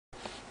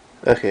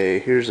Okay,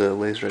 here's a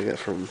laser I got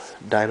from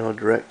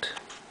dinodirect.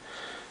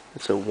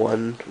 It's a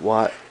 1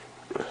 watt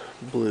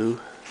blue,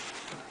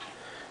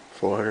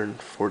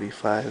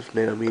 445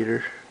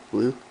 nanometer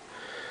blue.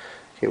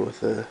 Came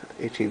with a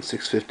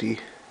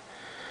 18650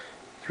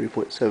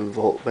 3.7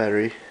 volt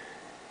battery.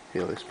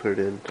 You always put it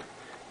in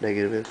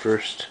negative at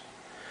first.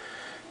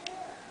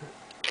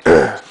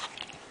 I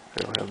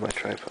don't have my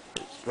tripod.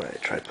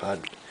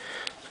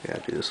 I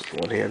gotta do this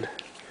with one hand.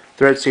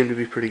 Threads seem to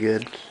be pretty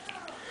good.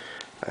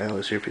 I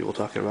always hear people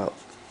talking about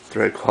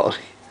thread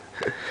quality.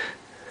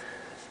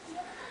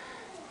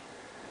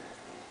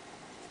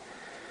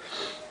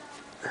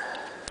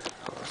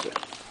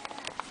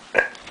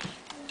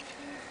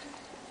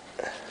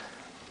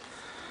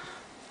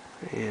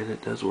 And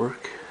it does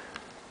work.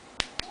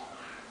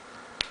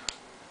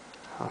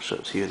 I'll show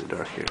it to you in the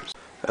dark here.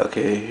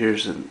 Okay,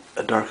 here's a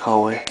dark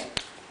hallway.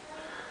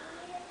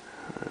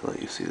 I'll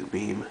let you see the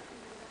beam.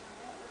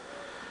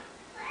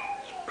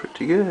 It's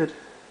pretty good.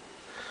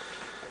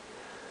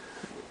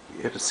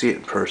 You have to see it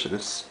in person.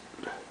 It's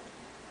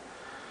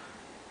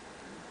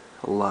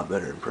a lot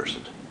better in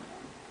person.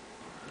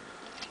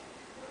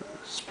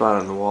 The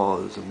spot on the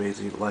wall is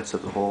amazing. It lights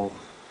up the whole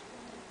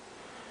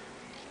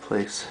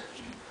place.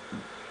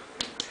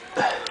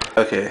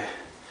 Okay,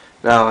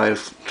 now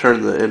I've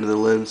turned the end of the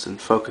lens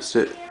and focused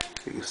it.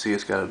 You can see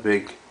it's got a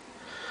big,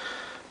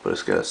 but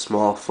it's got a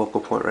small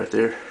focal point right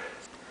there.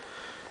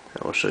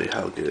 And I'll show you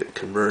how good it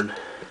can burn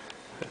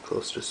at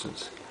close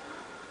distance.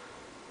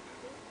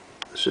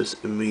 It's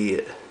just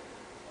immediate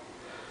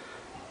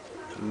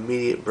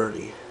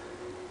burning.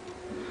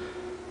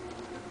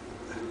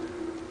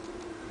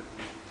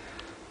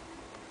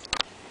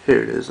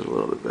 Here it is in a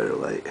little bit better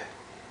light.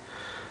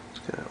 It's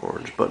got an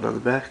orange button on the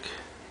back.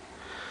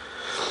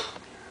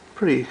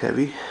 Pretty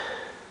heavy,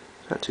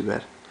 not too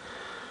bad.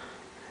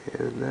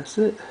 And that's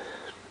it.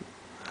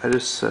 I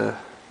guess I'm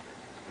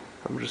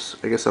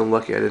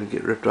lucky I didn't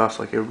get ripped off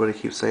like everybody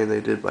keeps saying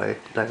they did by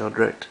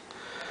dinodirect.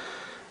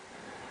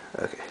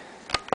 Okay.